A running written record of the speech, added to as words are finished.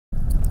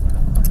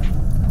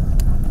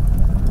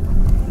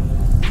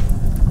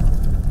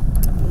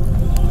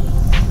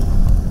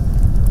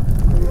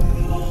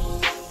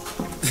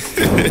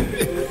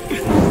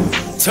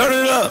Turn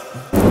it up.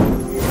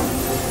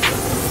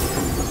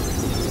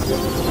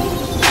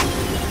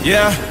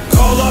 Yeah.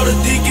 Call all the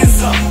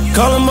deacons up.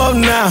 Call them up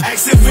now.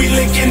 Ask if we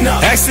linking up.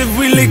 Ask if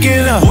we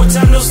linking up. What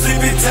time no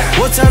sleeping time?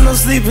 What time no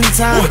sleeping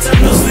time? What time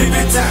no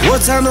sleeping time?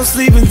 What time no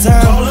sleeping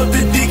time? Call up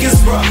the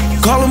deacons, bro.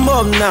 Call them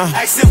up now.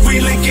 Ask if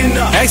we linking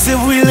up. Ask if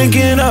we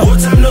linking up.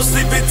 What time no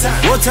sleeping time?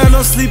 What time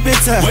no sleeping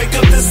time? Wake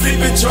up the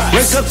sleeping tribe.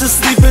 Wake up the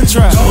sleeping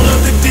tribe. Call up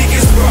the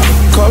deacons, bro.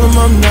 Call them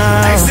up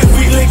now. Ask if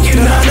we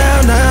linking up.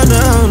 Now.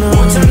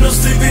 What time no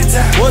sleeping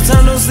time? What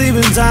time no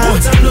sleeping time?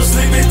 What time no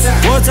sleeping time?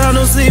 What time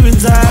no sleeping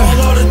time?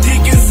 Call all the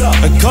deacons up.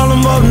 Call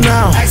them up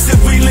now. Ask if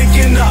we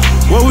linking up.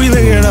 What we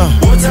linking up?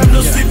 What time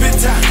no sleeping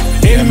time?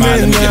 In a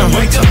minute now.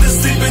 Wake up the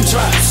sleeping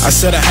tribes. I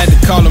said I had to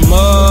call him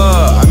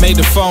up. I made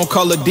the phone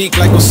call a Deke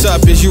like, what's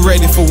up, is you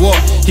ready for war?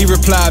 He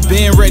replied,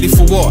 being ready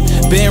for war,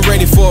 being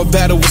ready for a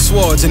battle with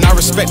swords. And I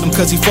respect him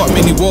cause he fought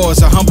many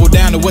wars. I humble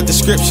down to what the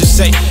scriptures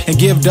say and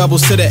give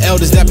doubles to the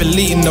elders that been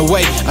leading the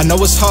way. I know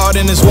it's hard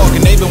in this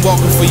walking, they've been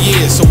walking for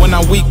years. So when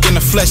I'm weak in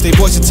the flesh, they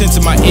voice attend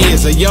to my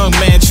ears. A young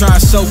man trying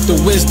to soak the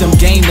wisdom,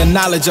 gain the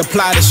knowledge,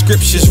 apply the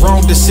scriptures.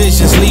 Wrong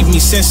decisions leave me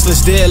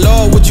senseless. Dear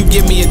Lord, would you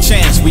give me a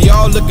chance? We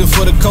all looking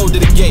for the code to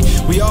the gate.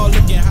 We all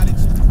looking how to...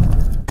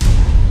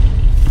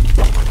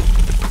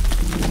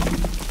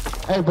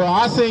 Hey bro,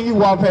 I seen you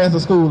walk past the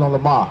school on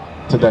Lamar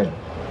today.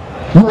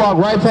 You walk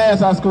right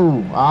past our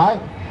school, all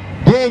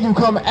right? Then you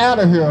come out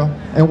of here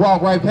and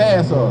walk right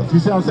past us. You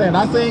see what I'm saying?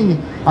 I seen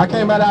you. I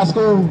came out of our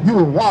school, you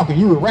were walking,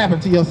 you were rapping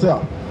to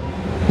yourself.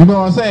 You know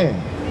what I'm saying?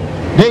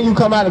 Then you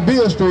come out of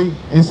Beale Street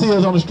and see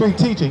us on the street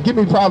teaching. Give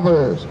me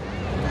Proverbs.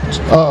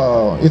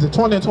 Is it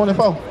 20 and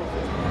 24?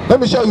 Let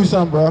me show you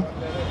something, bro.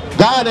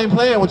 God ain't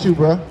playing with you,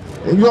 bro.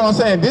 You know what I'm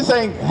saying? This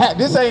ain't,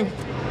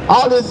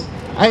 all this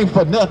ain't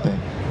for nothing.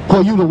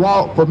 For you to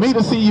walk, for me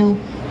to see you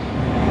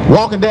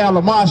walking down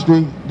Lamar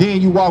Street, then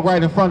you walk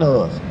right in front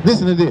of us.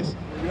 Listen to this.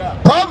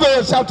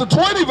 Proverbs chapter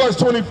 20, verse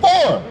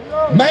 24.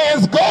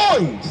 Man's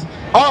goings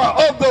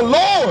are of the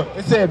Lord.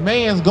 It said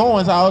man's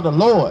goings are of the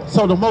Lord.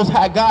 So the Most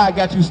High God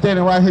got you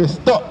standing right here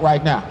stuck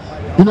right now.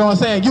 You know what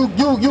I'm saying? You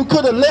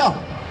could have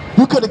left.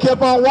 You could have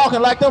kept on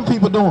walking like them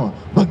people doing.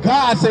 But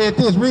God said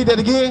this. Read that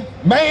again.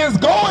 Man's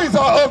goings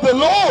are of the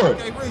Lord.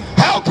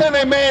 How can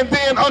a man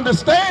then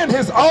understand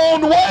his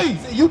own way?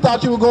 See, you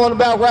thought you were going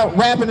about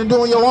rapping and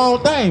doing your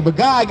own thing. But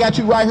God got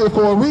you right here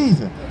for a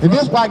reason. And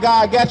this is why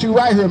God got you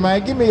right here,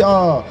 man. Give me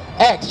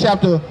Acts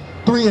chapter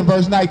 3 and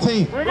verse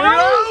 19.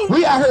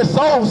 We out here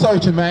soul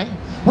searching, man.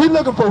 We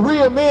looking for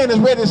real men that's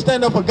ready to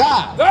stand up for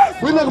God.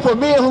 We looking for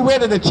men who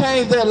ready to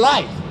change their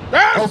life.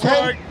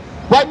 Okay?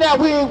 Right now,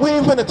 we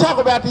ain't finna talk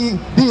about these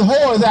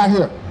whores out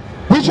here.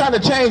 We trying to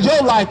change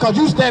your life because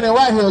you standing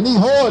right here and these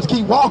whores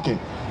keep walking.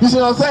 You see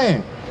what I'm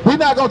saying? We're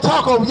not going to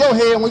talk over your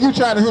head when you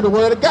trying to hear the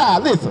word of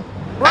God. Listen.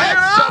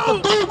 Acts chapter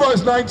 3,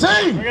 verse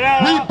 19.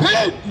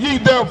 Repent ye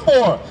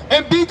therefore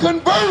and be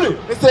converted.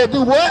 It said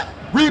do what?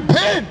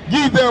 Repent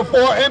ye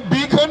therefore and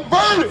be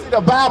converted. See,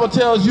 the Bible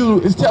tells you,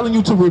 it's telling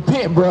you to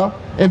repent, bro,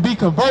 and be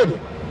converted.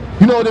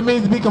 You know what it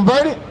means to be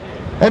converted?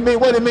 I mean,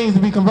 what it means to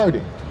be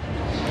converted.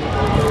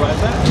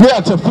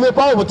 Yeah, to flip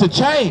over, to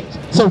change.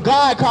 So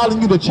God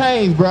calling you to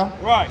change, bro.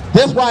 Right.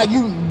 That's why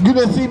you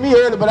didn't see me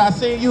earlier, but I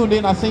seen you, and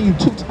then I seen you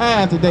 2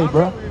 times today,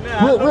 bro.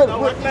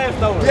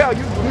 Yeah,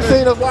 you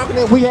seen us walking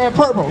in. We had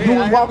purple. You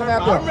was walking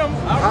out there.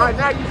 All right,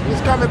 now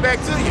it's coming back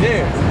to you.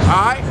 Yeah.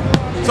 All right.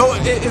 So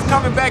it's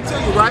coming back to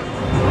you, right?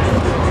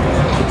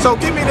 So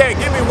give me that.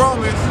 Give me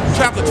Romans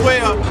chapter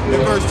 12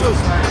 and verse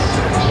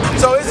 2.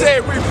 So it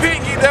said,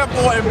 repent ye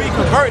therefore and be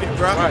converted,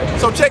 bro. Right.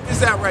 So check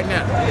this out right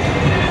now.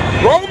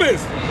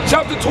 Romans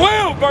chapter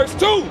 12, verse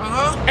 2.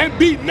 And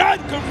be not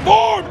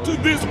conformed to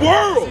this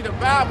world. See, the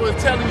Bible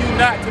is telling you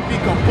not to be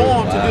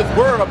conformed to this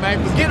world,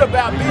 man. Forget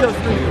about Beale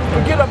Street.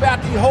 Forget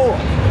about these whores.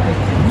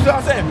 You know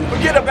what I'm saying?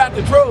 Forget about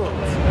the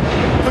drugs.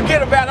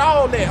 Forget about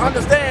all that.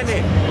 Understand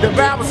that. The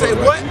Bible says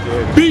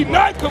what? Be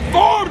not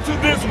conformed to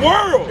this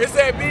world. It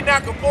said be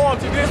not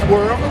conformed to this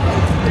world.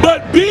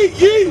 But be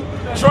ye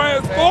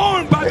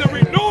transformed by the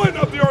renewing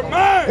of your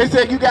mind. It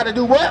said you got to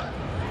do what?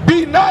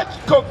 Be not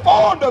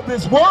conformed of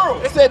this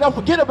world. It said don't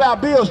forget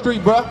about Beale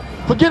Street, bro.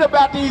 Forget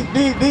about these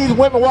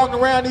women walking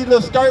around these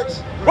little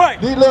skirts. Right.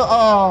 These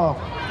little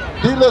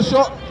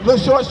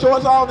short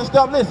shorts on and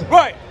stuff. Listen.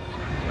 Right.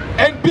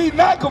 And be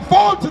not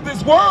conformed to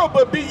this world,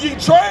 but be ye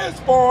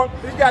transformed.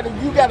 You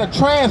gotta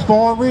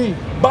transform, read.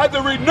 By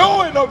the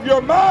renewing of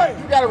your mind.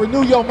 You gotta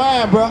renew your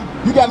mind, bro.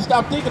 You gotta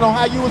stop thinking on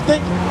how you was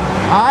thinking.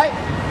 All right?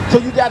 So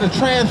you gotta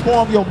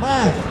transform your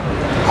mind.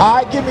 All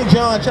right, give me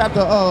John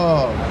chapter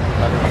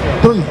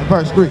 3,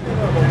 verse 3. All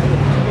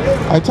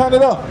right, turn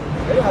it up.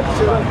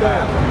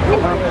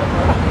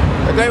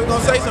 If they were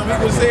gonna say something,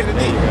 he would say it to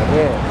me.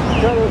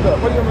 Yeah. Turn it up.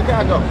 Where you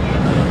got go?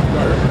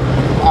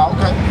 Oh,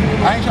 okay.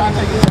 I ain't trying to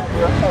take this out,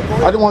 bro.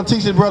 I just want to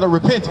teach this brother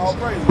repentance.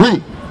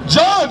 Read.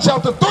 John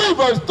chapter 3,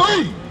 verse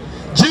 3.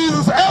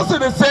 Jesus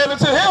answered and said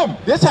unto him.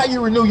 This is how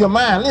you renew your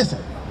mind. Listen.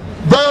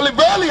 Verily,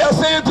 verily, I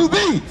say unto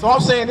thee. So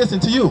I'm saying listen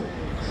to you.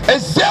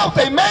 Except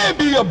a man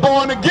be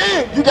born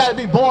again. You got to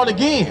be born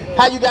again.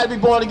 How you got to be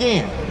born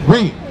again?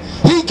 Read.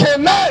 he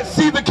cannot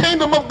see the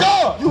kingdom of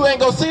God. You ain't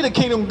gonna see the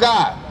kingdom of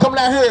God. Coming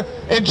out here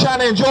and trying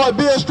to enjoy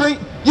Beale Street,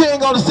 you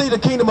ain't gonna see the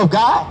kingdom of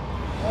God.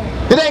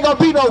 It ain't gonna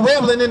be no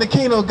reveling in the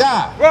kingdom of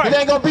God. Right. It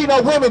ain't gonna be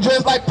no women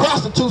dressed like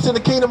prostitutes in the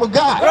kingdom of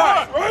God.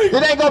 Right.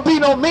 It ain't gonna be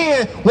no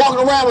men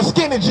walking around with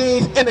skinny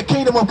jeans in the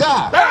kingdom of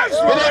God.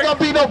 It ain't gonna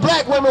be no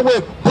black women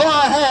with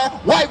blonde hair,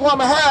 white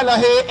woman hair in her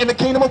head in the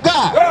kingdom of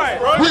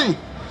God. Read.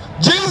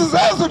 Jesus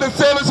answered and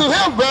said unto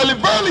him, Verily,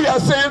 verily, I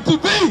say unto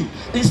thee,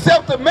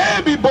 except a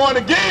man be born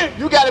again.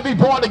 You gotta be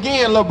born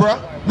again, little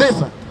bro.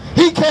 Listen.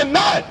 He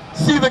cannot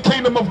see the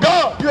kingdom of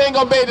God. You ain't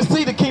gonna be able to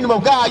see the kingdom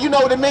of God. You know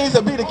what it means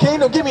to be the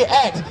kingdom? Give me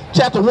Acts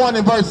chapter 1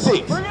 and verse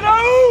 6. Bring it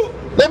out.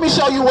 Let me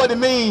show you what it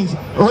means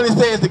when it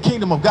says the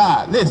kingdom of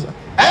God. Listen.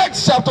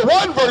 Acts chapter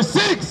 1 verse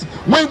 6.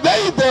 When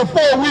they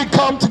therefore we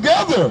come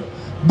together,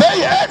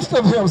 they asked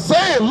of him,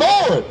 saying,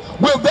 Lord,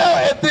 wilt thou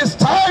at this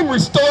time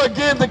restore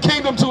again the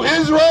kingdom to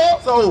Israel?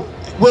 So,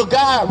 will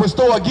God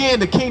restore again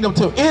the kingdom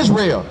to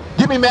Israel?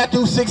 Give me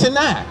Matthew 6 and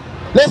 9.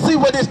 Let's see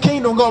where this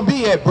kingdom gonna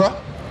be at, bro.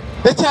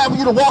 It's time for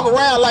you to walk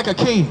around like a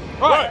king.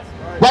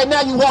 Right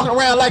now you walking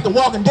around like the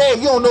walking dead.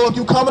 You don't know if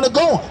you coming or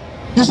going.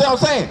 You see what I'm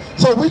saying?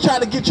 So we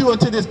trying to get you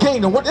into this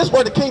kingdom. This is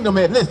where the kingdom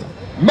is. Listen.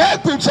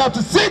 Matthew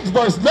chapter 6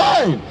 verse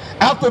 9.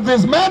 After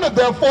this manner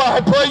therefore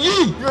I pray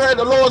ye. You heard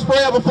the Lord's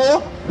Prayer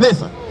before?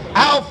 Listen.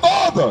 Our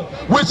Father,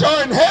 which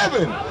art in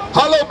heaven,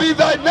 hallowed be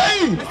thy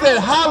name. He said,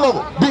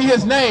 hallowed be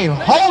his name.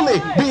 Holy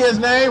be his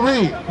name.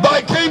 Read.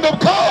 Thy kingdom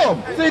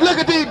come. See, look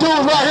at these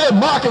dudes right here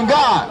mocking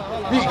God.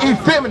 The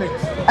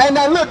effeminates. And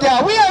now look,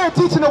 y'all, we out here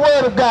teaching the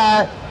word of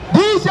God.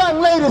 These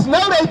young ladies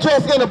know they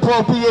dress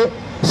inappropriate.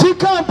 She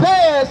come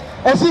past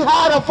and she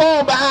hide her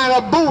phone behind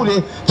her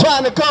booty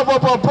trying to cover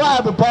up her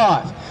private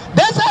parts.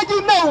 That's how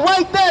you know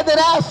right there that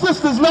our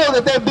sisters know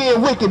that they're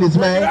being wickedness,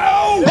 man.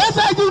 No. That's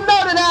how you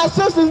know that our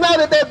sisters know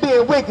that they're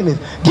being wickedness.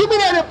 Give me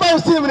that in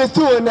 1 Timothy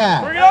 2 and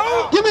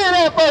 9. Give me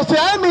that in 1 Timothy.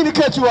 I didn't mean to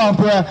cut you off,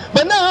 bro.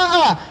 But no,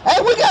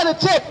 Hey, we got to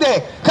check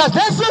that. Because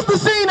that sister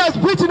seen us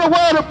preaching the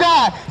word of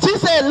God. She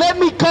said, let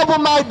me cover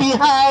my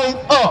behind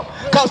up.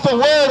 Because the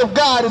word of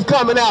God is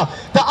coming out.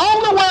 The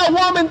only way a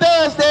woman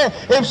does that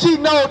if she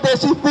knows that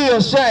she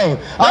feels shame.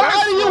 A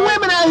lot of you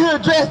women out here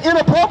dressed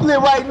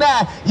inappropriately right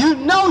now, you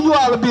know you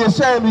ought to be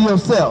ashamed of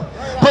yourself.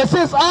 But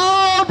since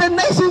all the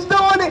nations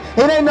doing it,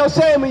 it ain't no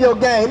shame in your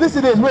game.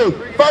 Listen to this, read.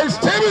 1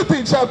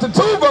 Timothy chapter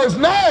 2 verse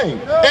 9.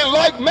 In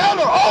like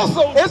manner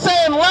also. It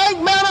said in like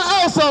manner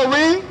also,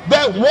 read.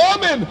 That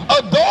women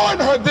adorn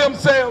her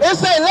themselves. It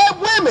said let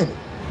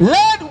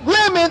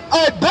women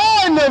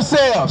adorn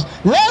themselves.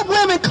 Let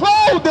women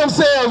clothe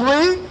themselves,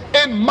 read.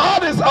 In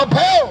modest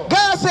apparel.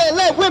 God said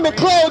let women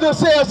clothe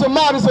themselves in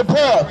modest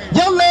apparel.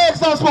 Your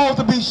legs don't supposed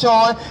to be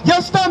showing.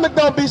 Your stomach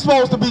don't be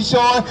supposed to be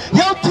showing.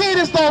 Your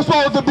titties don't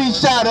supposed to be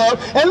shot up.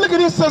 And look at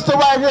this sister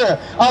right here.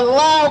 A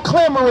loud,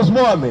 clamorous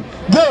woman.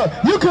 Good.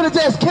 You could have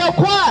just kept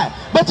quiet.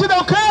 But you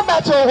don't care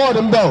about your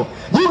whoredom though.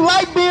 You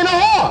like being a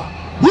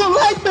whore. You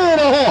like being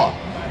a whore.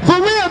 For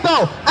real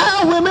though,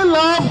 our women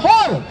love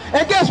whoredom.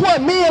 And guess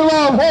what? Men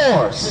love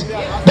whores.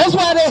 That's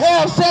why they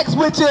have sex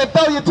with you and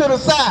throw you to the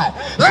side.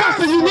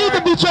 Sister, you need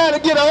to be trying to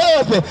get a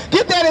husband.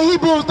 Get that in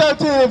Hebrews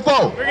 13 and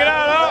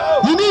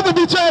 4. You need to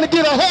be trying to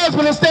get a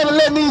husband instead of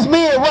letting these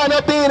men run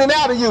up in and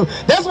out of you.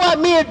 That's why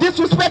men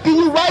disrespecting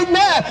you right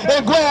now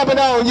and grabbing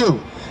on you.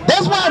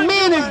 That's why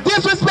men is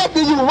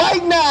disrespecting you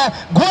right now,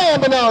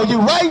 grabbing on you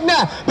right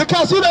now,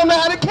 because you don't know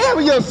how to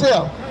carry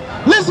yourself.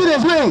 Listen to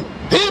this, read.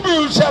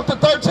 Hebrews chapter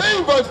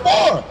 13 verse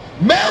 4.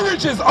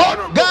 Marriage is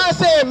honorable. God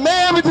said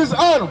marriage is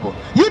honorable.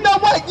 You know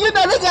what? You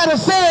know they got a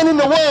saying in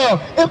the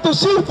world, if the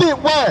shoe fit,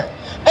 wear it.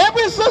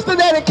 Every sister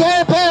that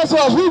came past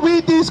us, we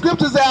read these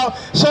scriptures out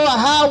showing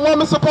how a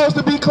woman's supposed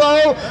to be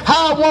clothed,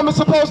 how a woman's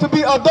supposed to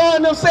be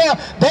adorning themselves.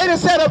 They done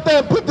sat up there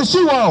and put the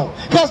shoe on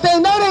because they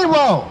know they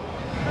wrong.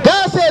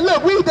 God said,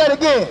 look, read that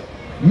again.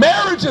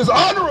 Marriage is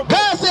honorable.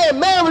 God said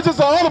marriage is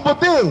an honorable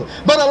thing.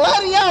 But a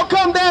lot of y'all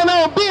come down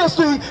on Beale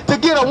Street to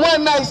get a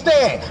one-night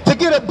stand, to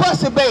get a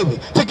busted baby,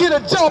 to get a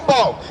jump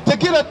off, to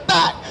get a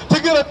thought,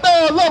 to get a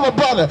third lover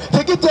brother,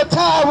 to get your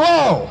tie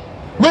wrong.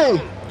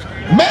 Read.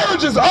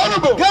 Marriage is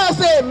honorable. God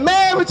said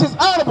marriage is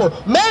honorable.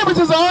 Marriage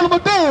is an honorable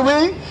thing,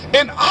 read.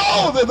 And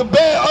all that the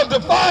bed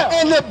undefiled.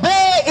 And the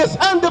bed is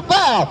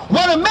undefiled.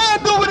 What a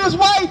man do with his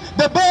wife,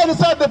 the bed is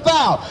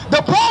undefiled.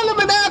 The problem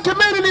in our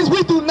communities,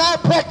 we do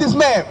not practice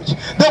marriage.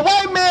 The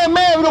white man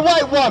married a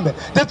white woman.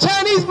 The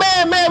Chinese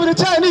man married a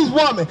Chinese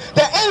woman.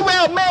 The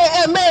Arab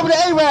man married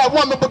an Arab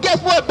woman. But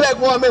guess what, black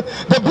woman?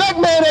 The black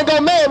man ain't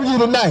gonna marry you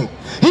tonight.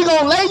 He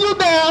gonna lay you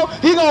down,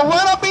 he gonna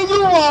run up in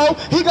you wrong,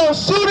 he gonna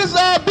shoot his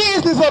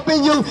business up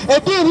in you,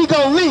 and then he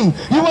gonna leave.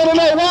 You wanna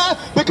know why?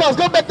 Because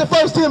go back to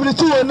 1 Timothy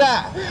 2 and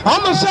 9.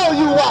 I'm gonna show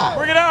you why.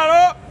 Bring it out,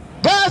 up.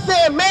 God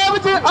said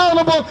marriage is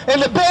honorable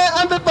and the bed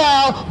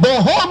undefiled,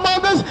 but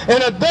whoremongers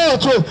and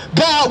adulterers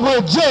God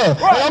will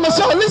judge. Right. And I'm gonna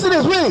show you, listen to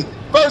this, read.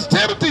 1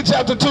 Timothy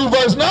chapter 2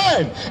 verse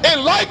 9.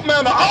 In like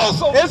manner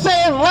also. It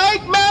said in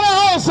like manner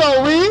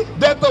also read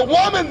that the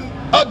woman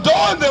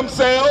adorn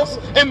themselves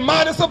in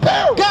modest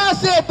apparel. God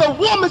said the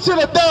woman should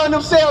adorn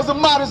themselves in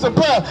modest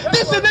apparel.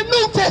 This is the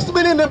New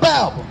Testament in the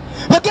Bible.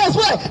 But guess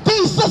what?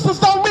 These sisters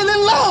don't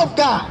really love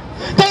God.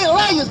 They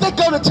liars. They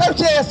go to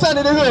church every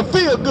Sunday to hear a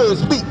feel-good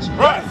speech.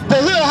 Right. To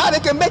hear how they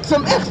can make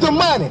some extra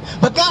money.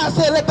 But God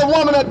said let the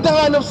woman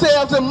adorn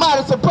themselves in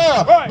modest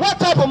apparel. Right. What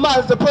type of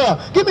modest apparel?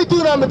 Give me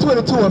Deuteronomy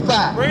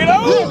 22:5. Bring it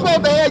on. You're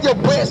supposed to have your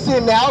breasts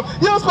in out.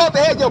 You're supposed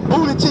to have your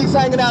booty cheeks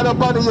hanging out up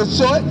under your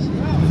shorts.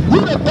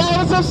 You're the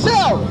daughters of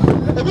Sarah.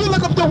 If you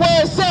look up the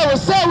word Sarah,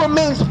 Sarah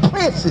means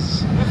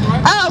princess.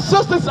 Our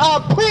sisters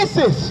are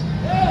princes.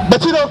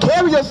 But you don't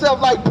carry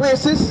yourself like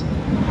princess.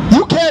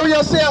 You carry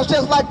yourself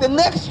just like the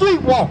next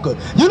streetwalker.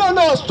 You don't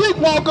know a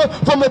streetwalker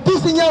from a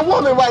decent young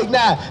woman right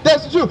now.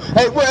 That's true.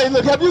 Hey,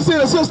 look, have you seen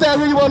a sister out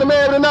here you want to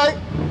marry tonight?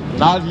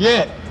 Not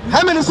yet.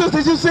 How many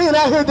sisters you seen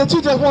out here that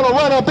you just want to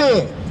run up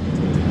in?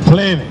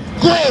 Plenty.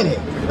 Plenty.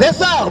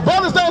 That's all.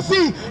 Brothers don't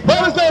see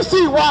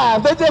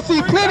wives. They just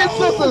see plenty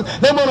sisters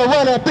they want to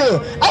run up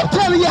in. I'm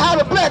telling you how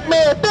the black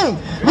man thinks.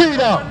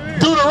 Read on.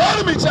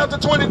 Deuteronomy chapter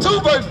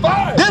 22 verse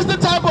 5. This is the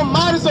type of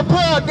modest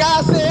apparel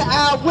God said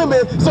our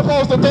women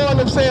supposed to adorn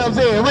themselves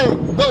in.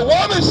 Read. The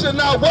woman should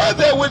not wear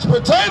that which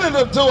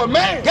pertaineth to a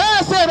man.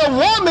 God said a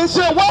woman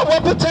should wear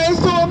what pertains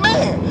to a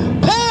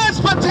man.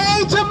 Pants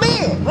pertain to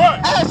men.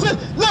 Right.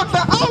 Look,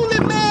 the only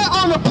man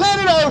on the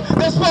planet Earth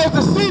that's supposed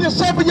to see the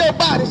shape of your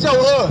body is your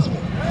husband.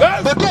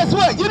 But guess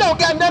what? You don't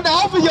got nothing to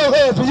offer your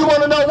husband. You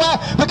want to know why?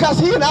 Because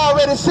he had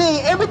already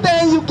seen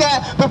everything you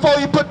got before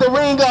you put the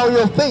ring on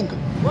your finger.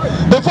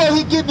 Before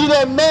he give you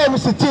that marriage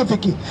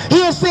certificate.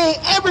 He has seen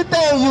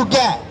everything you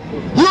got.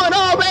 You had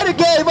already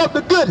gave up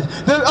the goodies.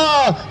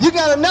 You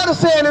got another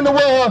saying in the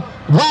world,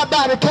 why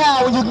buy the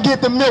cow when you can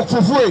get the milk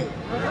for free?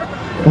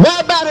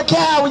 Why buy the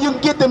cow when you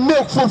can get the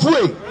milk for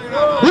free?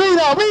 Read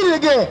it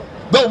again.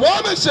 The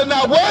woman should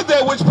not wear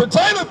that which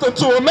pertaineth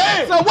unto a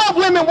man. So what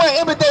women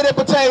wear every day that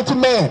pertain to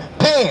man?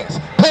 Pants,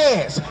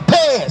 pants,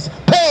 pants,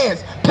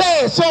 pants,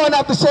 pants, showing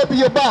out the shape of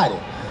your body.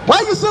 Why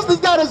you sisters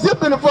got a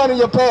zip in the front of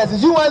your pants?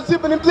 Is you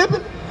unzipping and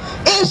flipping?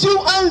 Is you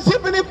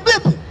unzipping and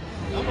flipping?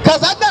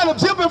 Because I got a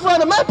zip in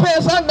front of my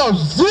pants. I know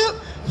zip,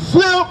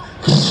 flip.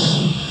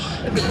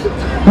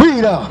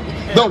 Read on.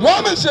 The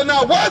woman shall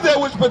not wear that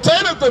which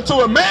pertaineth unto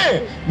a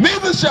man,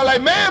 neither shall a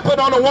man put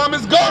on a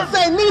woman's garment.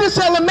 Say, neither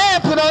shall a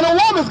man put on a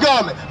woman's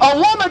garment. A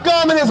woman's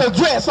garment is a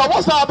dress. So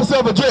what's the opposite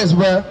of a dress,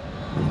 bro?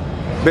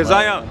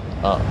 Bezaya.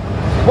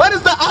 What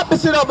is the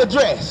opposite of a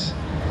dress?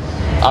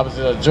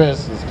 Opposite of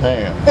dress is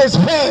pants. It's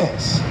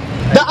pants.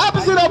 The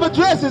opposite of a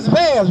dress is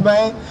pants,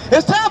 man.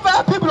 It's time for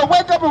our people to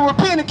wake up and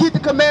repent and keep the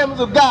commandments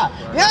of God.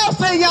 Y'all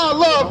say y'all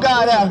love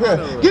God out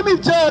here. Give me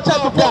John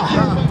chapter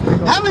 5.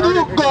 How many of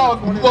you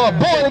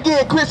born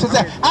again Christians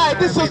say, all right,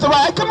 this sister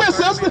right, come here,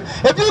 sister.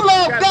 If you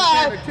love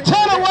God,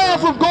 turn around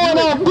from going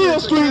on Bill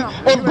Street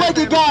and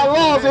breaking God's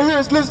laws and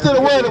listen to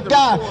the word of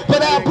God.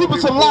 But our people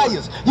some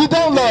liars. You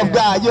don't love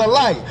God, you're a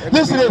liar.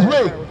 Listen to this,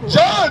 read.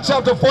 John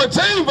chapter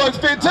 14 verse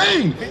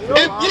 15.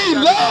 If ye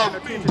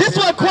love me. This is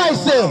what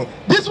Christ said.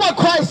 This is what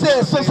Christ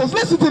said, sisters.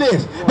 Listen to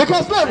this.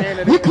 Because look,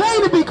 you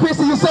claim to be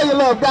Christian, you say you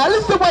love God.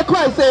 Listen to what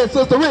Christ said,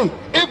 sister. Read.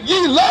 If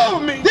ye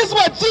love me. This is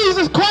what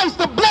Jesus Christ,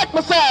 the black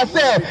Messiah,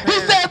 said. He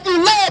said, if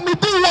you love me,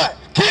 do what?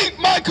 Keep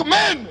my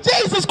commandments.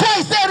 Jesus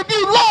Christ said, if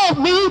you love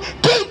me,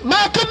 keep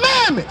my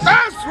commandments.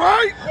 That's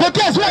right. But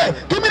guess what?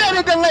 Give me that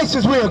in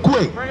Galatians real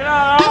quick. Bring it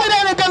out. Give me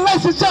that in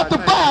Galatians chapter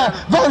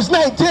 5, verse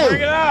 19.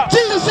 Bring it out.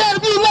 Jesus said,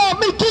 if you love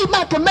me, keep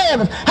my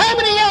commandments. How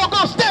many of y'all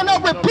gonna stand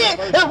up, repent,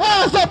 and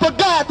rise up for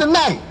God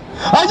tonight?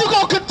 Are you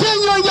gonna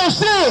continue in your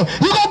sin?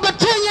 You gonna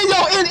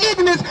continue in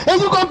ignorance,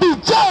 and you gonna be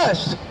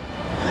judged.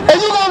 And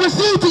you gonna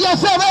receive to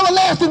yourself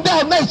everlasting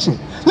damnation.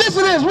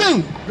 Listen to this,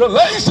 read.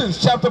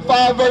 Galatians chapter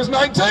 5 verse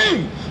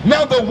 19.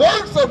 Now the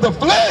works of the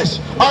flesh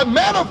are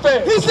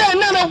manifest. He said,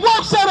 now the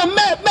works of the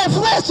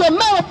flesh are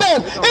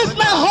manifest. It's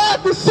not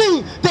hard to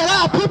see that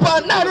our people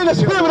are not in the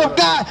spirit of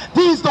God.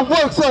 These the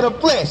works of the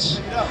flesh.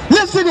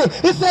 Listen to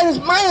it. It said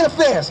it's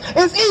manifest.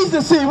 It's easy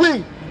to see,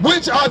 read.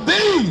 Which are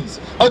these?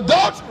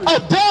 Adultery.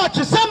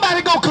 Adultery.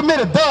 Somebody gonna commit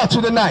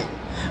adultery tonight.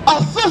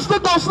 A sister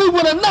gonna sleep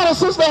with another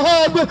sister's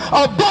husband.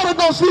 A brother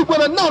gonna sleep with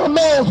another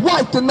man's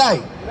wife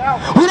tonight.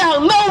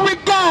 Without no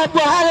regard for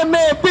how that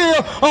man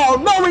feel or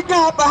no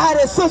regard for how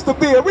that sister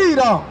feel. Read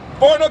on.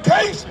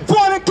 Fornication.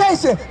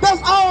 Fornication.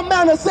 That's all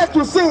manner of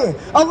sexual sin.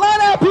 A lot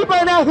of our people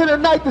ain't out here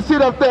tonight to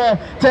sit up there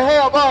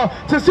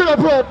to sit up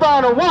here and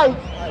find a wife.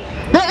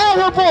 They're out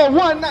here for a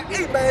one night.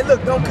 Hey man,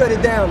 look, don't cut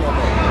it down no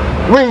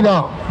more. Read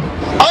on.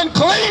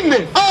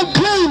 Uncleanness.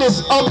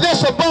 Uncleanness of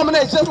this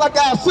abomination, just like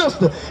our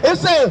sister. It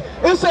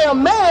say a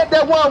man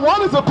that wears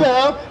woman's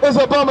apparel is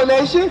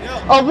abomination.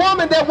 A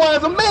woman that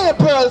wears a man's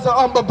apparel is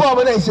an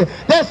abomination.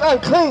 That's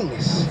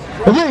uncleanness.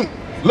 Read.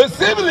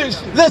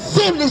 Lasciviousness.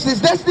 Lasciviousness.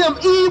 That's them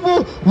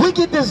evil,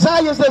 wicked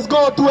desires that's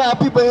going through our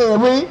people here.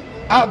 Read.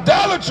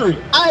 Idolatry.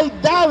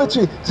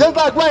 Idolatry. Just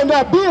like right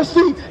now, Beer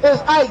Street is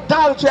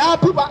idolatry. Our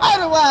people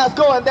idolize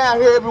going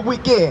down here every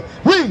weekend.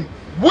 Read.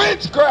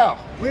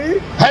 Witchcraft.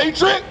 Read.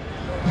 Hatred.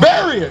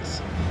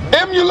 Variance.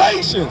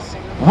 emulations,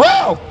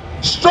 wrath,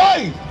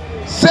 strife,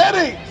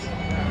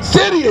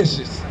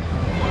 seditious,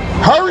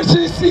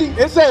 heresy.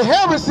 It said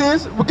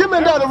heresies. Well, give me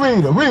another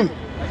reader. Read.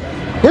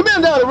 Give me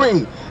another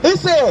read. It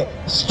said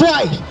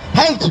strife,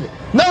 hatred.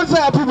 Notice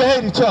how people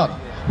hate each other.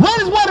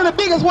 What is one of the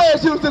biggest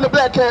words used in the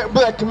black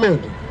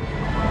community?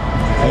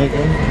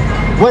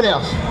 What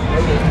else?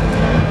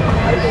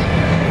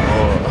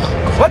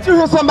 What you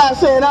hear somebody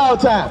saying all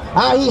the time?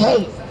 Ah, he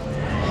hating.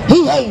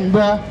 He hating,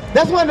 bruh.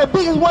 That's one of the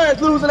biggest words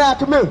used in our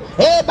community.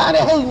 Everybody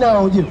hating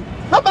on you.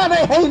 Nobody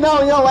ain't hating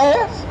on your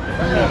ass.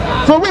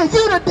 For real,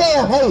 you the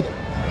damn hater.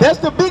 That's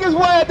the biggest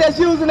word that's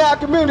used in our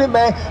community,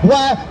 man.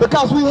 Why?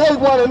 Because we hate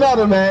one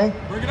another, man.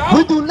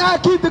 We do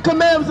not keep the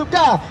commandments of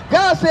God.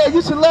 God said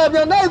you should love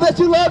your neighbor as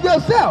you love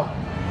yourself.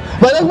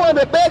 But that's one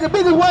of the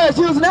biggest words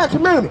used in our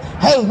community.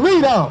 Hey,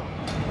 read on.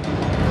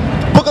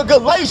 Book of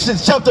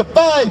Galatians, chapter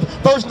 5,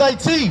 verse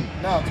 19.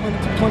 No,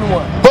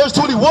 21. Verse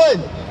 21.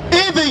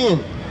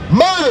 Envying,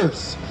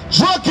 murders,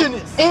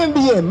 drunkenness.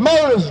 Envying,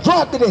 murders,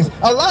 drunkenness.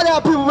 A lot of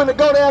our people finna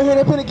go down here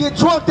and they finna get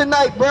drunk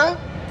tonight, bruh.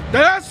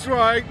 That's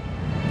right.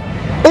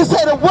 It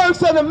said the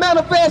works of the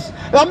flesh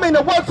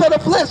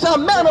are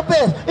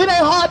manifest. It ain't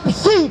hard to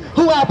see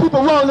who our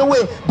people rolling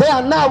with. They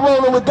are not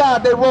rolling with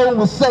God, they rolling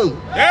with Satan.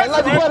 And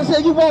like the brother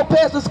said, you walked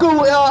past the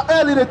school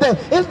early today.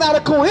 It's not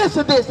a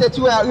coincidence that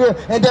you out here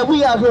and that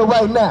we out here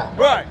right now.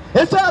 Right.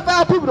 It's time for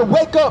our people to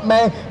wake up,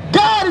 man.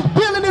 God is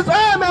building his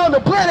army on the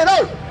planet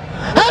Earth.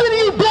 How many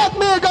of you black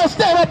men gonna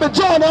stand up and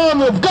join the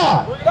army of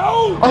God?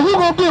 Or you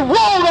gonna get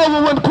rolled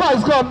over when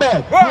Christ come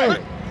back?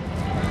 Right.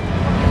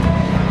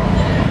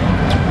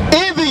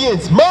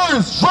 Envyings,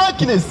 murders,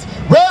 drunkenness,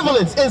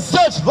 revelings, and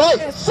such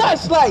like.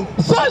 Such like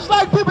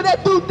people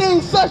that do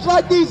things such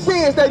like these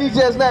sins that he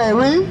just named,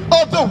 read.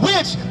 Of the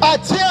which I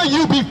tell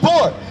you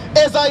before,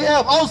 as I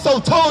have also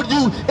told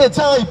you in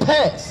time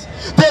past,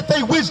 that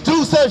they which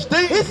do such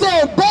things. He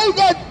said, they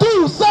that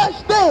do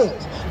such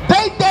things.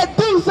 They that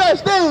do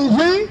such things,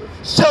 read.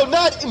 Shall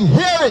not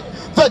inherit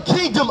the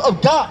kingdom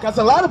of God. Because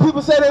a lot of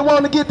people say they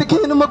want to get the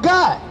kingdom of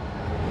God.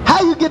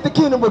 How you get the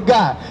kingdom of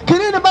God? Can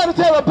anybody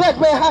tell a black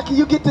man how can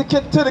you get to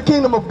the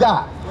kingdom of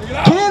God?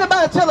 Can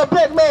anybody tell a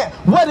black man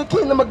where the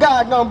kingdom of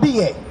God gonna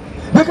be at?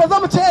 Because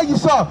I'm gonna tell you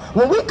something.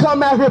 When we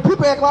come out here,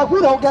 people act like we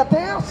don't got the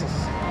answers.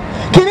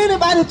 Can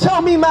anybody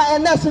tell me my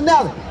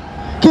nationality?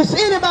 Can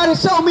anybody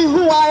show me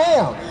who I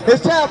am?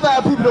 It's time for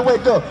our people to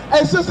wake up.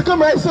 Hey sister,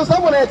 come here. Hey sister, I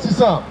want to ask you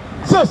something.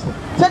 Sister,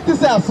 check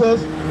this out,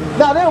 sis.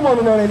 Now they don't want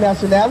to know their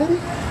nationality.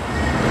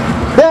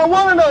 They don't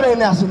want to know their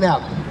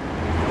nationality.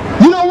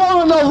 You don't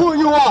want to know who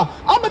you are.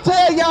 I'm going to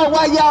tell y'all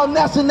why y'all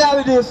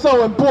nationality is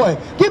so important.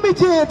 Give me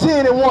 10,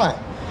 10, and 1.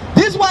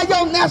 This is why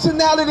your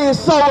nationality is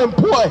so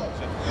important.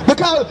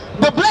 Because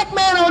the black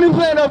man on this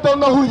planet Earth don't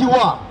know who you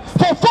are.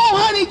 For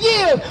 400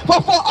 years, for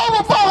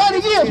over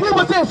 400 years, we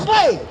was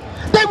enslaved.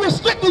 They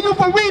restricted you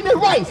from reading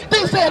and writing.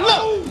 They said,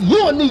 look,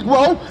 you a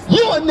Negro,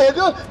 you a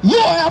nigga, you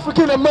an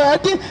African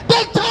American.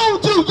 They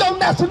told you your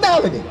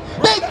nationality.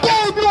 They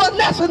gave you a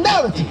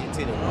nationality.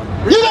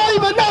 You don't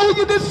even know who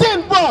you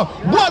descend from.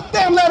 What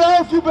damn letter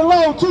earth you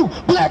belong to.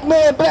 Black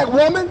man, black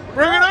woman.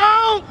 Bring it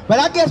on. But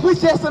I guess we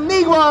just some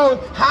Negroes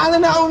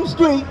hollering out on the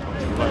street.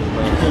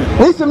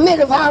 We some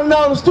niggas hollering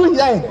out on the street,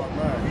 ain't it?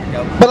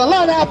 But a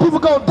lot of our people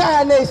gonna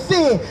die in their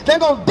sin. They're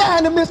gonna die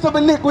in the midst of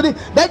iniquity.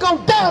 They're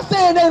gonna die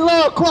saying they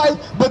love Christ,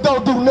 but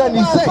don't do nothing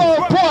he says. It's so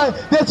important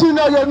that you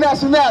know your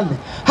nationality.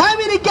 How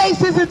many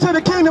gates is it to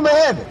the kingdom of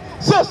heaven?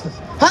 Sisters,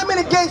 how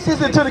many gates is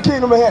it to the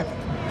kingdom of heaven?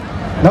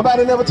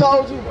 Nobody never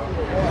told you?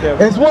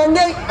 It's one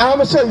gate. I'm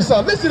gonna show you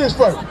something. Listen to this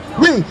first.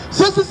 Read.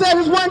 Sister said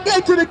it's one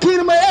gate to the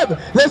kingdom of heaven.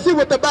 Let's see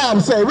what the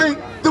Bible say. Read.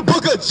 The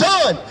book of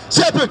John,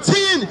 chapter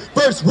 10,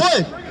 verse 1.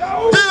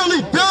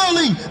 Verily,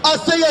 verily, I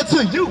say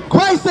unto you.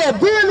 Christ said,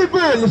 verily,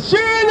 verily,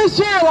 surely,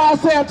 surely, I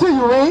say unto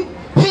you, read.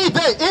 He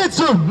that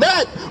enter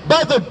not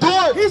by the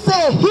door. He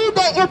said, he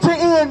that enter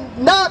in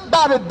not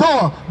by the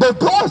door. The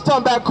door is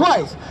talking about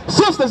Christ.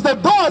 Sisters, the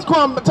door is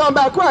talking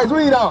about Christ.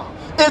 Read on.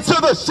 Into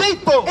the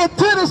sheepfold.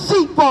 Into the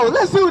sheepfold.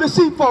 Let's see who the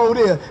sheepfold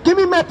is. Give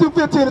me Matthew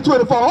 15 and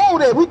 24.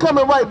 Hold it. We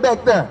coming right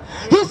back there.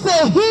 He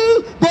said,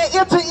 he that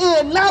enter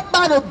in not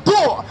by the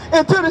door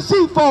into the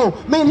sheepfold.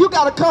 Meaning you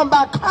got to come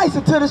by Christ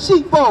into the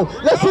sheepfold.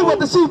 Let's see what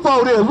the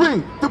sheepfold is.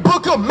 Read. The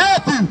book of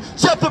Matthew,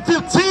 chapter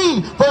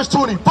 15, verse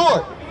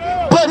 24.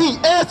 But he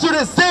answered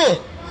and said,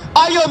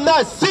 I am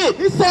not sent.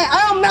 He said,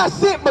 I am not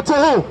sent, but to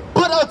who?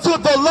 But unto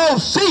the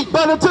lost sheep.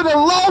 But unto the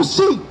lost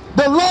sheep.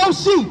 The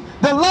lost sheep.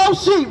 The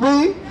lost sheep,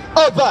 read.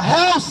 Of the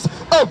house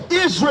of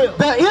Israel.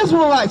 The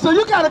Israelites. So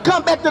you got to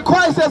come back to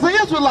Christ as an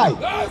Israelite.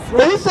 Right.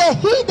 And he said,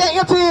 he that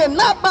enter in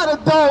not by the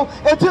door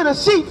into the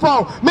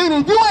sheepfold.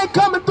 Meaning you ain't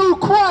coming through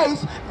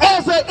Christ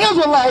as an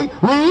Israelite.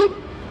 Read.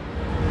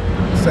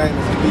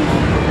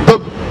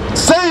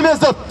 Same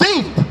as a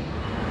thief.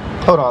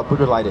 Hold on, put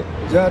it like that.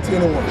 John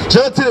 10 and 1.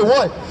 John 10 and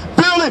 1.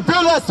 Verily,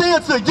 verily, I say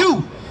unto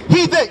you,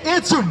 he that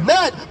enter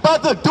not by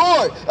the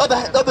door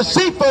of the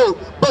sheepfold,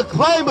 but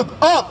climbeth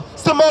up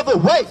some other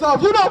way. So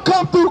if you don't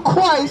come through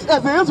Christ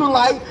as an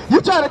Israelite,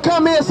 you try to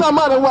come in some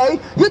other way,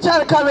 you try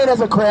to come in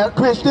as a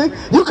Christian,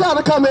 you try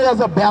to come in as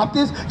a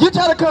Baptist, you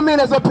try to come in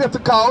as a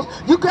Pentecost,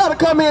 you try to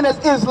come in as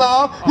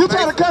Islam, you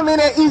try to come in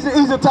as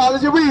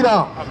Egyptology. Read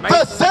on.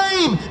 The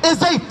same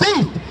is a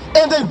thief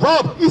and a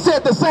robber. He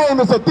said the same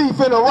as a thief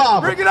and a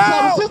robber. Bring it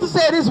out. So the sister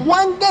said it's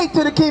one gate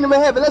to the kingdom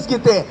of heaven. Let's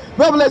get there.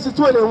 Revelation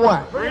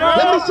 21.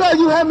 Let me show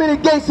you how many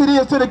gates it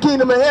is to the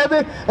kingdom of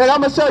heaven, and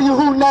I'm going to show you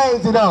who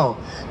names it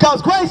on.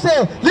 Because Christ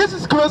said, this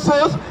is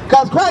Christmas,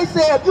 because Christ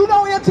said, if you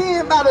don't enter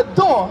in by the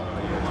door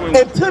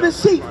into the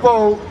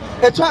sheepfold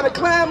and try to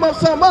climb up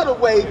some other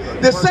way,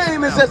 the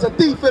same is as a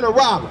thief and a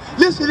robber.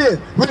 Listen to this.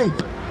 Read.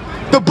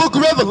 The book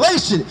of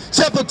Revelation,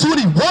 chapter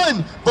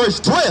 21, verse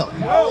 12.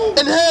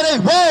 And had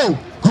a wall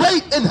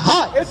great and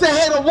high. It said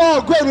had a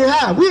wall great and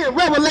high. We in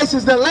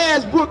Revelation's the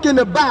last book in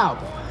the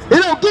Bible.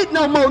 It don't get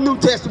no more New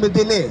Testament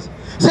than this.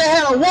 It said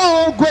had a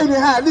wall great and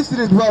high. Listen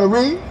to this, brother.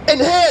 Read. And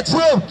had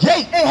 12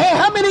 gates. And had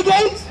how many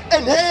gates?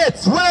 And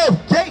had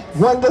 12 gates.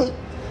 One gate.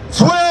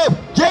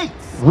 12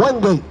 gates.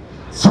 One gate.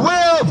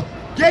 12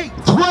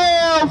 gates.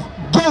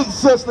 12 gates,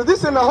 sister.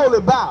 This in the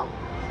Holy Bible.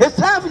 It's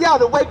time for y'all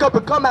to wake up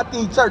and come out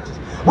these churches.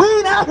 We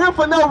ain't out here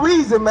for no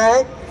reason,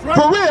 man.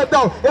 For real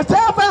though. It's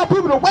time for our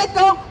people to wake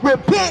up,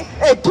 repent,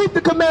 and keep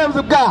the commandments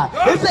of God.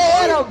 It said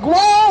had a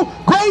wall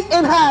great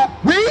and high.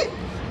 Read.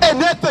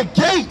 And at the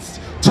gates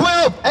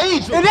 12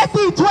 angels. And at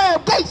these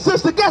 12 gates,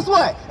 sister, guess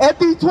what? At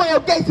these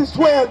 12 gates is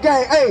 12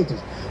 angels.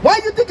 Why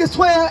do you think it's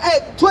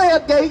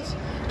 12 gates,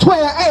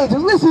 12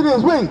 angels? Listen to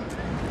this, read.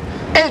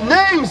 And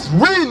names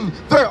written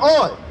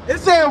thereon. It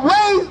said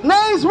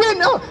names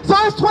written on. So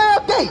it's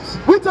 12 gates.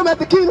 We're talking about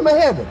the kingdom of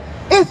heaven.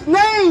 It's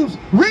names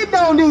written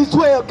on these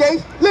 12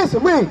 gates.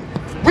 Listen, read.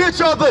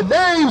 Which are the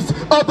names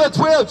of the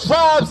 12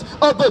 tribes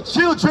of the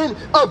children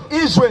of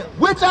Israel.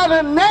 Which are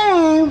the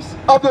names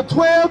of the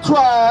 12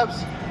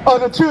 tribes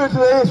of the children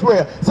of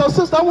Israel. So,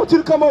 sister, I want you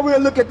to come over here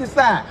and look at this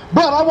sign.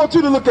 Brother, I want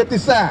you to look at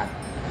this sign.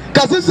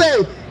 Because it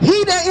says,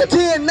 he that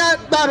enter in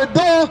not by the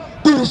door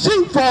through the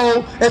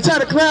sheepfold and try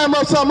to climb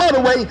up some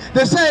other way,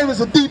 the same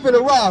as a thief and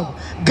a robber.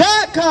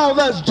 God called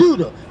us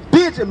Judah,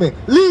 Benjamin,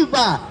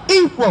 Levi,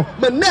 Ephraim,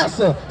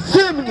 Manasseh,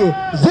 Simeon,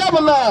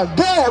 Zebulun,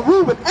 Gad,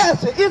 Reuben,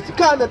 Asher,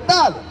 Issachar,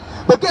 Naphtali.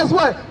 But guess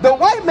what? The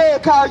white man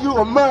called you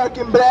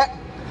American black,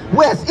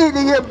 West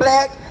Indian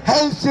black,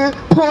 Haitian,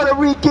 Puerto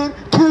Rican,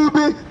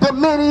 Cuban,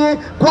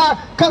 Dominican,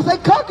 because they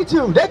conquered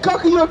you. They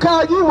conquer you and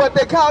call you what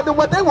they call them,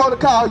 what they want to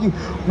call you.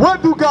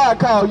 What do God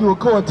call you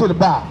according to the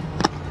Bible?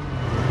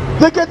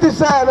 Look at this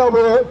sign over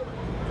here.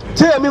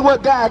 Tell me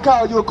what God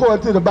called you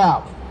according to the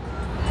Bible.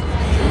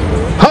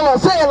 Hold on,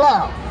 say it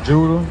loud.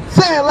 Judah.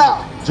 Say it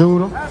loud.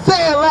 Judah.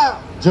 Say it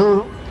loud.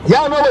 Judah.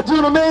 Y'all know what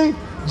Judah means?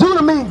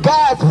 Judah means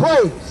God's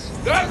praise.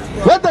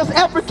 What does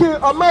African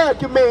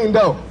American mean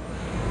though?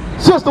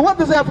 Sister, what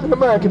does African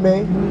American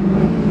mean?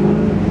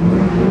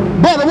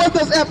 Brother, what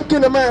does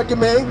African American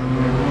mean?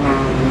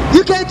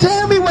 You can't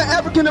tell me what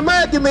African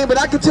American mean, but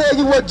I can tell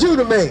you what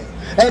Judah means.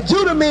 And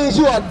Judah means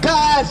you are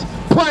God's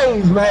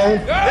praise,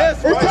 man.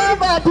 It's time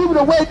for our people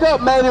to wake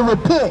up, man, and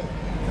repent.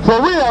 For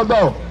real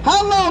though.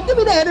 How long? Give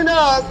me that in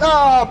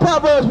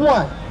Proverbs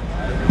 1.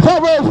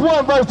 Proverbs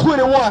 1 verse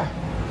 21.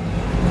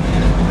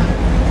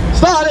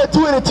 Start at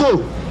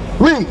 22.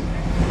 Read.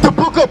 The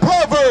book of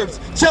Proverbs,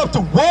 chapter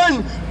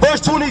 1,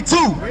 verse 22.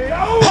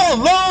 How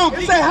long?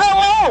 It say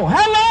how long?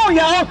 How long,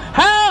 y'all?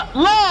 How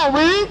long,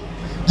 read?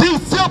 Ye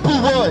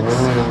simple ones,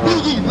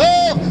 will ye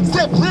love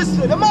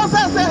simplicity? The Most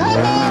High said, how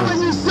long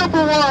will you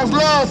simple ones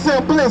love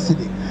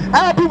simplicity?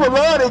 Our people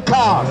love their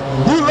cars.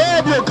 You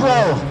love your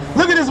clothes.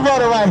 Look at this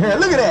brother right here.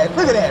 Look at that.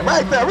 Look at that.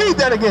 Right there. Read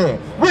that again.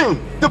 Read.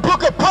 The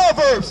book of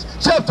Proverbs,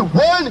 chapter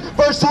 1,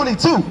 verse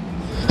 22.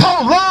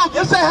 How long?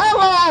 It say how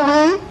long,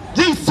 read?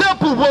 Ye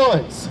simple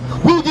ones,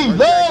 will ye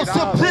love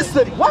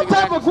simplicity? What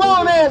type of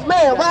grown-ass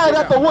man ride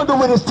out the window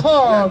with his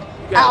tongue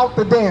out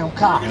the damn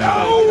car?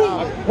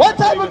 What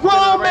type of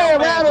grown man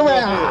ride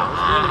around?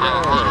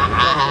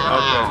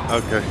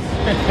 Okay.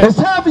 It's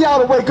time for y'all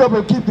to wake up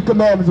and keep the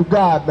commandments of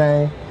God,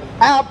 man.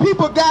 Our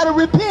people gotta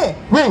repent.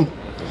 Read.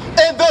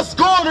 And the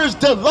scorners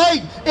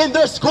delight in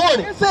their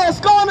scorning. It says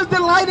scorners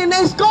delight in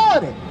their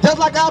scorning. Just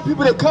like our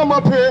people that come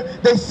up here,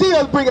 they see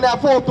us bringing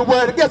out forth the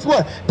word, and guess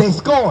what? They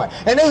scorn.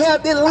 And they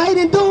have delight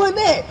in doing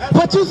that.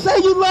 But you say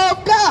you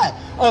love God.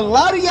 A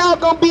lot of y'all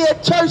gonna be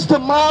at church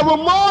tomorrow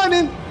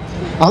morning.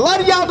 A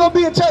lot of y'all gonna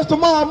be at church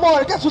tomorrow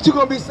morning. Guess what you're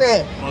gonna be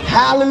saying?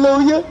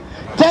 Hallelujah.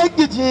 Thank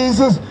you,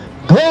 Jesus.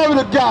 Glory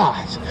to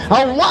God.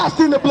 I'm washed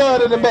in the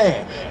blood of the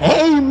man.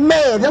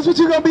 Amen. That's what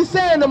you're going to be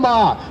saying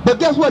tomorrow. But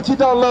guess what? You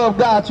don't love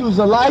God. You're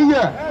a liar.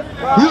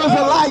 You're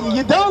a liar.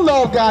 You don't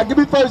love God. Give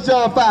me 1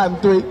 John 5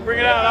 and 3. Bring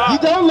it out. You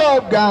don't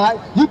love God.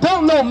 You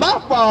don't know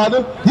my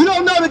Father. You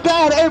don't know the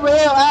God of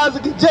Abraham,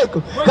 Isaac, and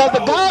Jacob. Because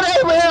the God of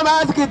Abraham,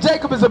 Isaac, and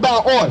Jacob is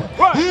about order.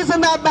 He's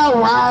not about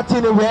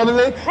rioting and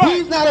reveling.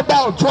 He's not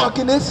about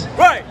drunkenness.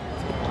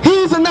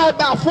 He's not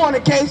about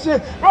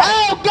fornication.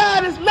 Our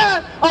God is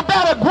not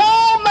about a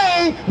grown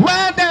man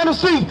riding down the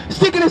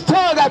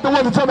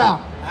what I'm talking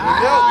about.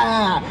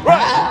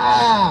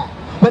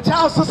 But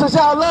y'all sisters,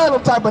 y'all love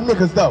them type of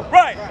niggas though.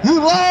 Right. You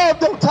love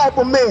them type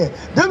of men.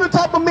 Them the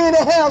type of men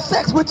that have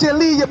sex with you and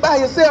leave you by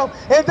yourself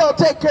and don't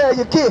take care of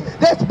your kid.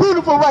 That's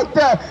beautiful right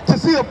there to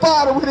see a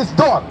father with his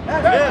daughter.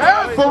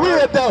 For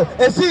real though.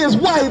 And see his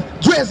wife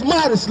dressed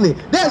modestly.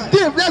 That's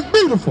different. That's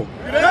beautiful.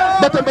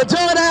 But the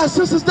majority of our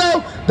sisters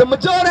though, the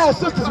majority of our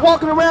sisters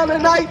walking around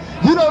at night,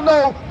 you don't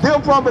know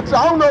them from it.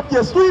 I don't know if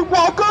you're a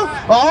streetwalker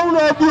or I don't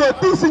know if you're a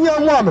decent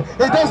young woman.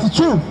 And that's the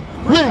truth.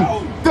 Read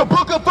the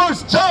book of 1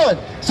 John,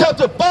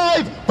 chapter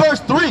 5,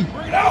 verse 3.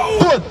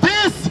 For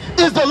this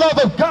is the love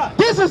of God.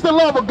 This is the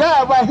love of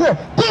God right here.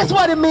 This is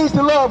what it means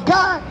to love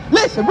God.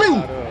 Listen,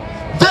 read.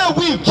 That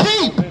we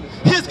keep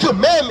his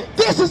commandments.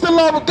 This is the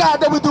love of God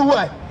that we do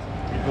what?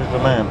 Keep his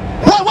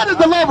commandments. What is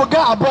the love of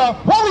God, bro?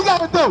 What we got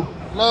to do?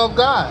 Love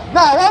God.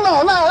 No,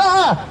 hold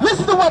on.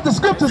 Listen to what the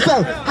scriptures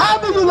say. How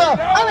do you love?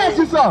 I'll ask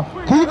you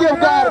something. Can you give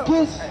God a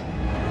kiss?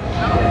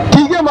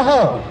 Can you give him a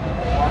hug?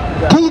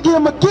 Can you give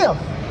him a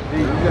gift?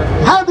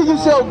 How do you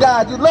show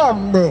God you love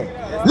him then?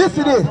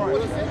 Listen to this.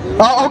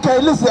 Okay,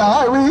 listen.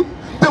 All right, read.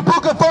 The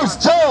book of 1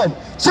 John,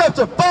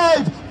 chapter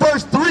 5,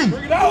 verse 3.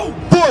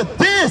 For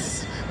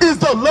this is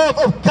the love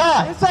of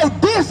God. It say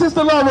this is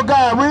the love of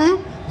God, read.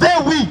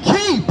 That we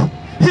keep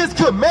his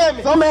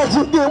commandments. So I'm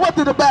asking you again, what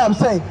did the Bible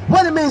say?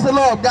 What it means to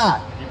love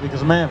God? Keep his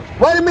commandments.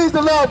 What it means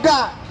to love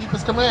God? Keep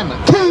his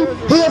commandments. Keep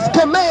his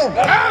commandments.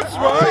 That's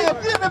right. So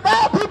if you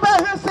have people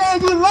out here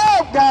saying you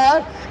love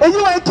God and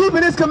you ain't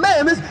keeping his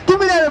commandments, give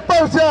me that in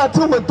 1 John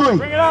 2 and 3.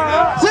 Bring it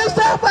on. See, it's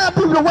time for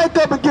people to wake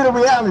up and get a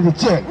reality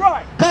check.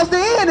 Right. Because the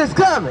end is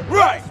coming.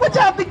 Right. What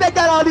y'all think they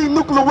got all these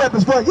nuclear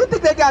weapons for? You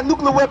think they got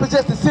nuclear weapons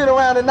just to sit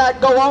around and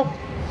not go on?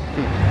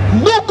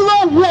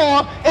 Nuclear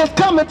war is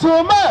coming to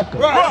America.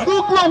 Right.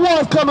 Nuclear war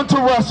is coming to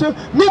Russia.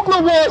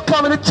 Nuclear war is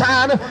coming to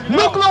China.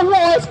 Nuclear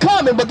war is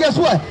coming. But guess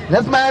what?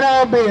 Let's mind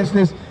our own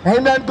business.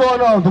 Ain't nothing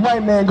going on. The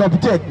white man gonna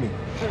protect me.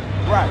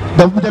 Right.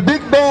 The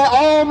big bad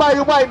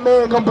almighty white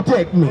man gonna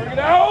protect me.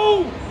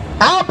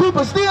 Our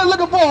people still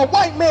looking for a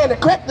white man to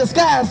crack the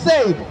sky and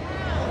save them.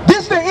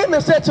 This the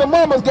image that your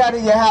mama's got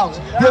in your house,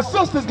 your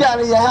sisters got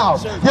in your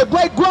house, your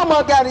great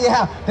grandma got in your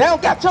house. They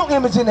don't got your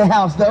image in their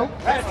house though.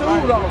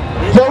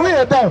 For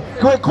real though,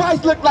 when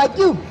Christ looked like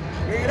you.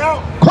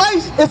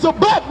 Christ is a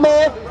black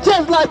man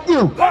just like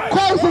you.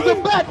 Christ is a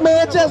black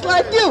man just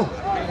like you.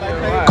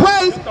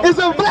 Christ is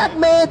a black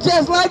man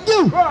just like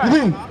you.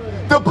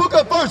 The book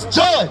of 1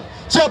 John,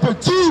 chapter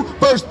 2,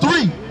 verse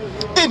 3.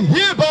 And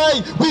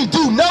hereby we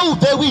do know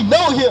that we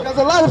know him. Because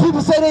a lot of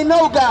people say they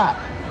know God.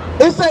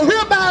 It say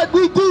hereby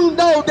we do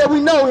know that we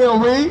know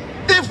him, read.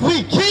 If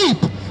we keep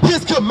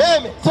his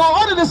commandments. So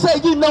in order to say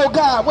you know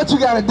God, what you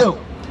gotta do?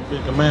 Keep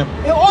his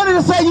commandments. In order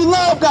to say you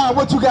love God,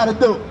 what you gotta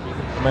do?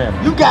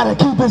 You gotta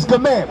keep his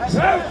commandments.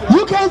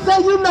 You can't say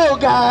you know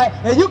God,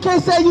 and you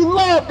can't say you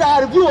love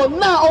God if you are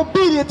not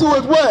obedient to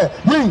his word.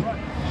 Read.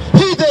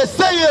 He that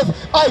saith,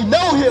 I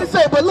know him.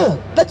 Say, but look,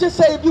 let's just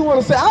say if you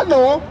want to say, I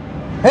know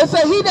him. And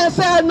say, he that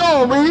say, I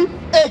know him, read.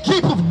 And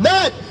keepeth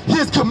not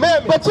his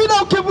commandments. But you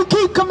don't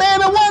keep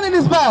commandment 1 in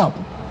this Bible.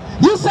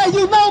 You say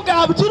you know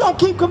God, but you don't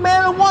keep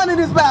commandment 1 in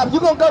this Bible.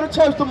 You're going to go to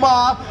church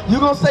tomorrow. You're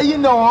going to say you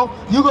know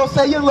him. You're going to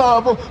say you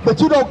love him. But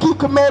you don't keep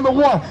commandment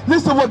 1.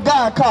 Listen to what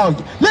God called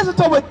you. Listen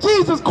to what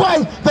Jesus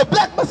Christ, the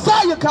black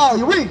Messiah, called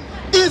you. Read.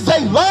 Is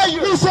a liar.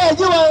 He said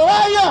you a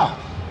liar.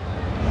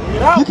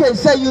 You can't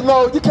say you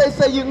know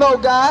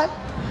God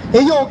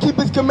and you don't keep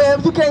his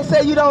commandments. You can't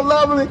say you don't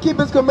love him and keep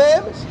his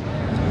commandments.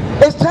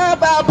 It's time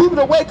for our people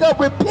to wake up,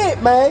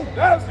 repent, man.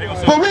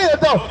 For real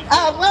though,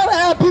 a lot of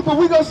our people,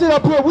 we gonna sit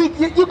up here,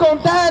 you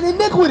gonna die in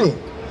iniquity.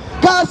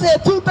 God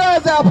said 2/3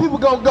 of our people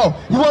gonna go.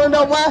 You wanna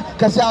know why?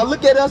 Cause y'all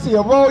look at us and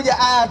you roll your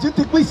eyes. You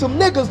think we some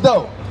niggas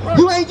though.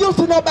 You ain't used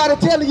to nobody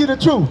telling you the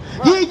truth.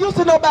 You ain't used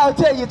to nobody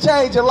telling you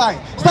change your life.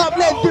 Stop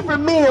letting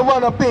different men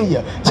run up in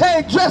you.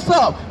 Change, dress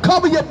up,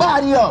 cover your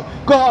body up.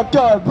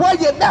 God, wear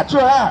your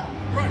natural hair.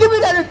 Give me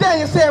that in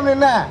Daniel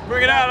 79.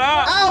 Bring it out,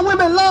 huh? Our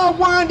women love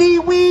wearing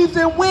these weaves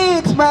and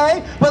wigs,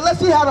 man. But let's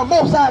see how the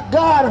Most High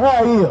God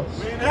hair is.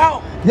 Bring it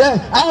out. Yeah,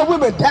 our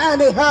women dyeing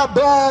their hair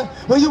blood.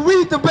 When you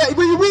read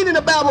in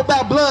the Bible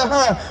about blood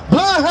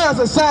hair is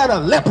a sign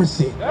of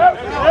leprosy.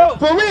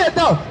 For real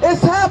though,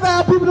 it's time for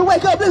our people to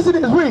wake up. Listen to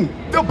this, read.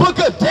 The book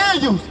of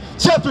Daniel,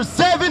 chapter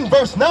 7,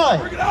 verse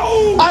 9.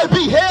 I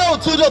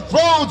beheld till the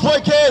thrones were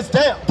cast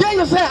down.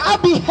 Daniel said, I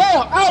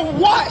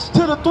watched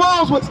till the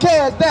thrones was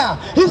cast down.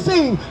 He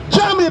seen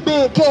Germany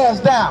being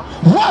cast down,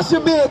 Russia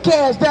being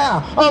cast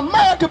down,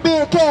 America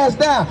being cast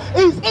down,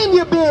 East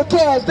India being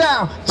cast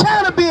down,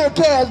 China being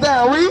cast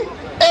down, read.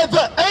 And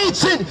the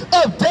Ancient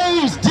of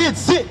Days did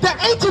sit. The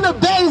Ancient of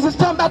Days is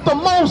talking about the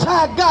Most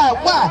High God.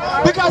 Why?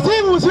 Because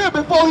he was here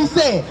before he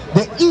said,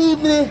 the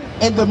evening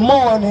and the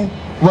morning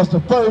was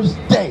the first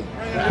day.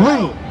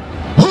 Read.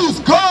 Whose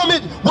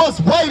garment was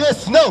white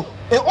as snow.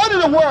 In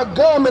order to wear a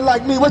garment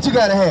like me, what you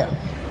gotta have?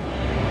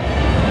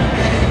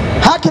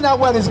 How can I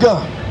wear this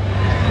garment?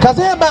 Because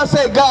everybody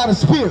say God is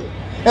spirit.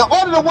 In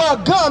order to wear a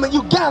garment,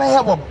 you gotta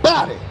have a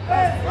body.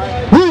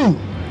 Read.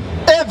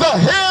 And the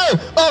hair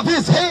of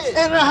his head.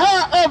 And the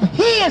hair of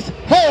his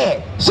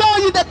head.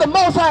 Showing you that the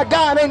Most High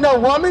God ain't no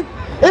woman.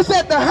 It's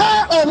at the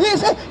hair of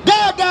his head.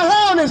 God got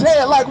hair on his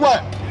head like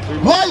what?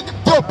 Like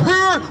the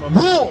pure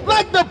wool.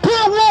 Like the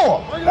pure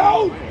wool.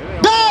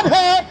 God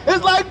hair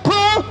is like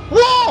pure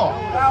wool.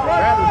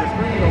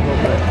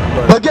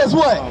 But guess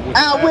what?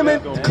 Our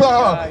women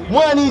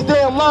wearing these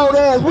damn long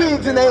ass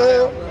wigs in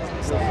their head.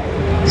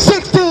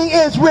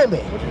 16-inch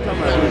women.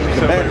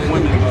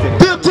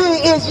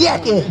 15-inch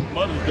yakking.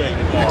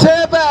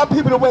 Terrified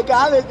people to wake up.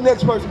 I'll let the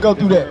next person go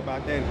through that.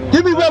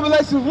 Give me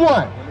Revelation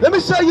 1. Let me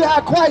show you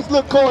how Christ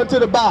looked according to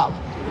the Bible.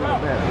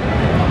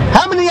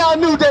 How many of y'all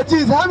knew that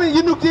Jesus? How many of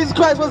you knew Jesus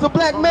Christ was a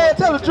black man?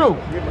 Tell the truth.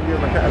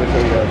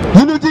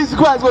 You knew Jesus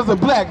Christ was a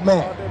black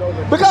man.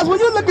 Because when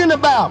you look in the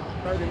Bible,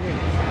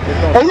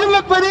 and you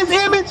look for this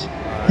image,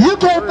 you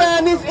can't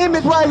find this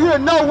image right here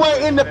nowhere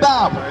in the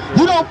Bible.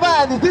 You don't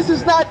find this. This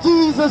is not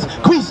Jesus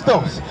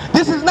Christos.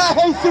 This is not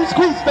Jesus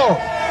Christos.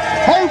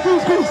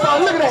 Jesus Christos,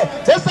 look at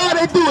that. That's all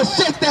they do is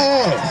shake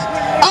their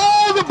ass.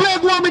 All the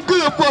black woman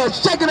good for is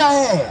shaking her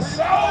ass.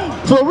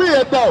 For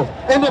real though.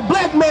 And the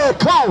black man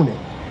cloning.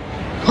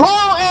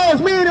 Long ass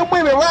men and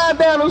women riding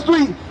down the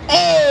street,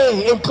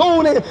 hey, and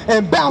cooning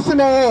and bouncing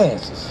their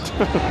asses.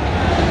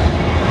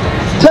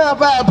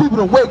 Terrified people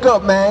to wake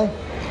up, man.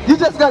 You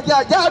just got,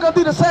 y'all gonna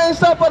do the same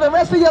stuff for the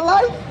rest of your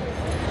life?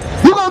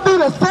 You gonna do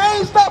the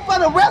same stuff for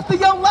the rest of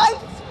your life?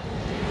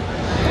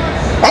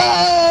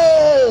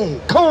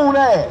 Hey, coon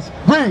ass.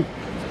 Read.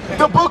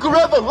 The book of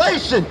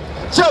Revelation,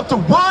 chapter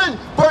 1,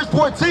 verse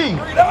 14.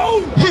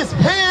 His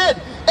head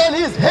and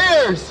his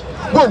hairs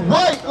were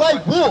white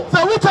like wool.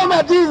 So we're talking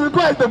about Jesus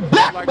Christ, the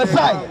black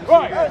Messiah.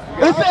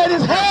 It said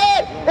his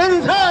head and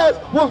his hairs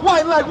was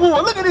white like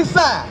wool. Look at this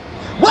sign.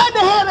 Why the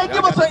hell they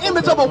give us an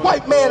image of a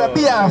white man to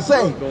be our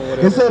saint?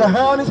 It said the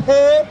hair on his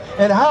head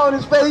and the hair on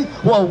his face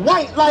were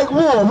white like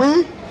wool.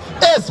 Read.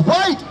 As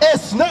white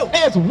as snow.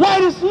 As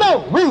white as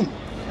snow. Read.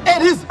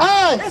 And his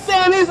eyes. It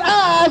said his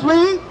eyes,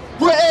 read,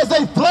 were as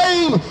a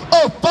flame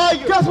of fire.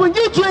 Because when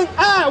you drink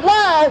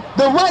wine,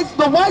 the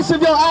whites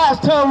of your eyes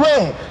turn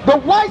red. The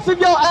whites of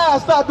your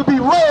eyes start to be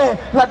red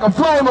like a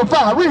flame of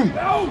fire. Read.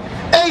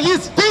 And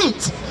his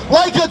feet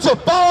like unto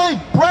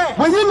fine brass.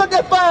 When you look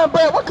at fine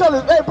brass, what color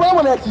is, hey bro, I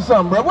want to ask you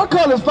something, bro. What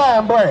color is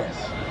fine brass?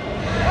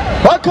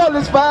 What color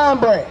is fine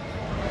brass?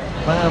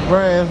 Fine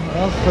brass,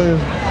 I'll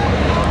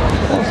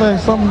say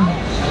something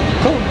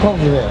close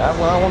to that.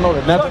 I don't know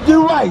that.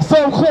 You're right,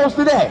 something close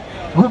to that.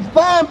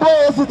 Fine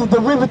brass is the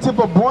derivative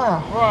of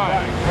brown.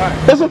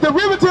 Right. It's a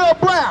derivative of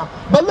brown.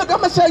 But look, I'm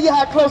going to show you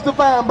how close to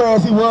fine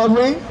brass he was,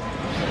 read.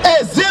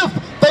 As if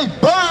they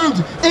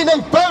burned in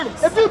a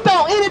furnace. If you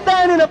throw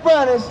anything in a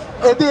furnace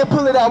and then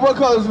pull it out, what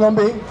color is it going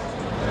to be?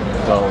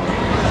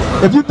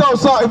 If you throw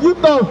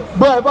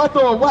bro, if I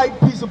throw a white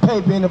piece of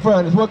paper in the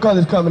furnace, what color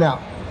is coming out?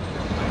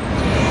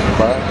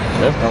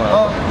 That's coming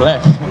out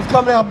black. It's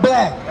coming out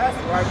black. That's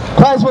right.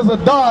 Christ was a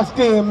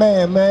dark-skinned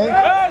man, man.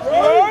 That's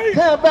right.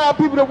 Can't allow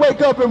people to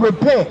wake up and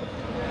repent.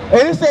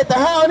 And it said the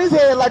hair on his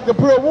head like the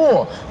pure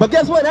wool. But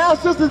guess what? Our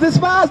sisters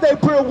despise their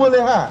pure woolly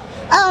hair.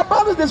 Our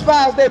brothers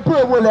despise their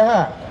pure woolly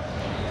hair.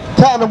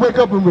 Time to wake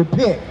up and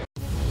repent.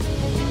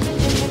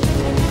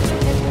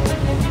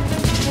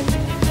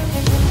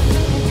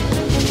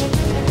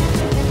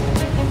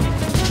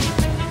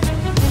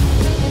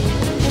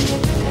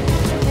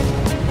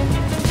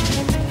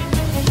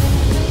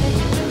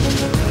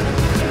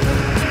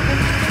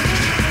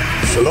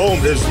 Shalom,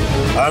 Israel.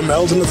 I'm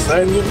Elder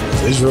Nathaniel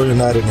of Israel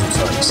United in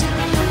Christ.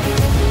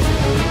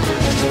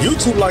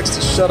 YouTube likes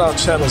to shut our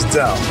channels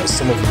down, as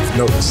some of you have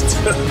noticed,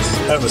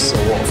 ever so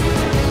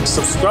often.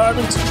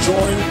 Subscribing to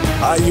join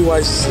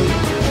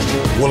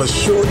IUIC will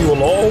assure you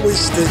will always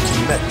stay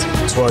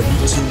connected to our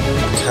YouTube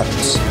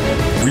accounts.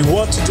 We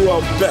want to do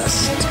our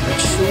best to make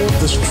sure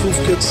this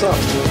truth gets out.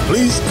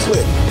 Please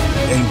click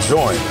and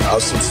join our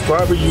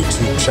subscriber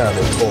YouTube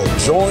channel called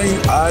Join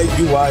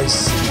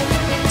IUIC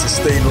to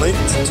stay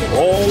linked to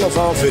all of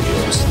our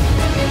videos.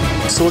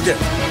 So again,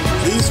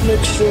 please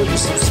make sure you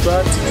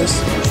subscribe to this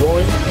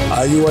Join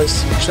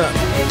IUIC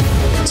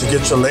channel to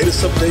get your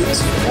latest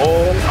updates from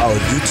all our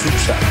YouTube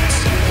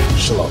channels.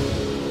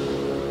 Shalom.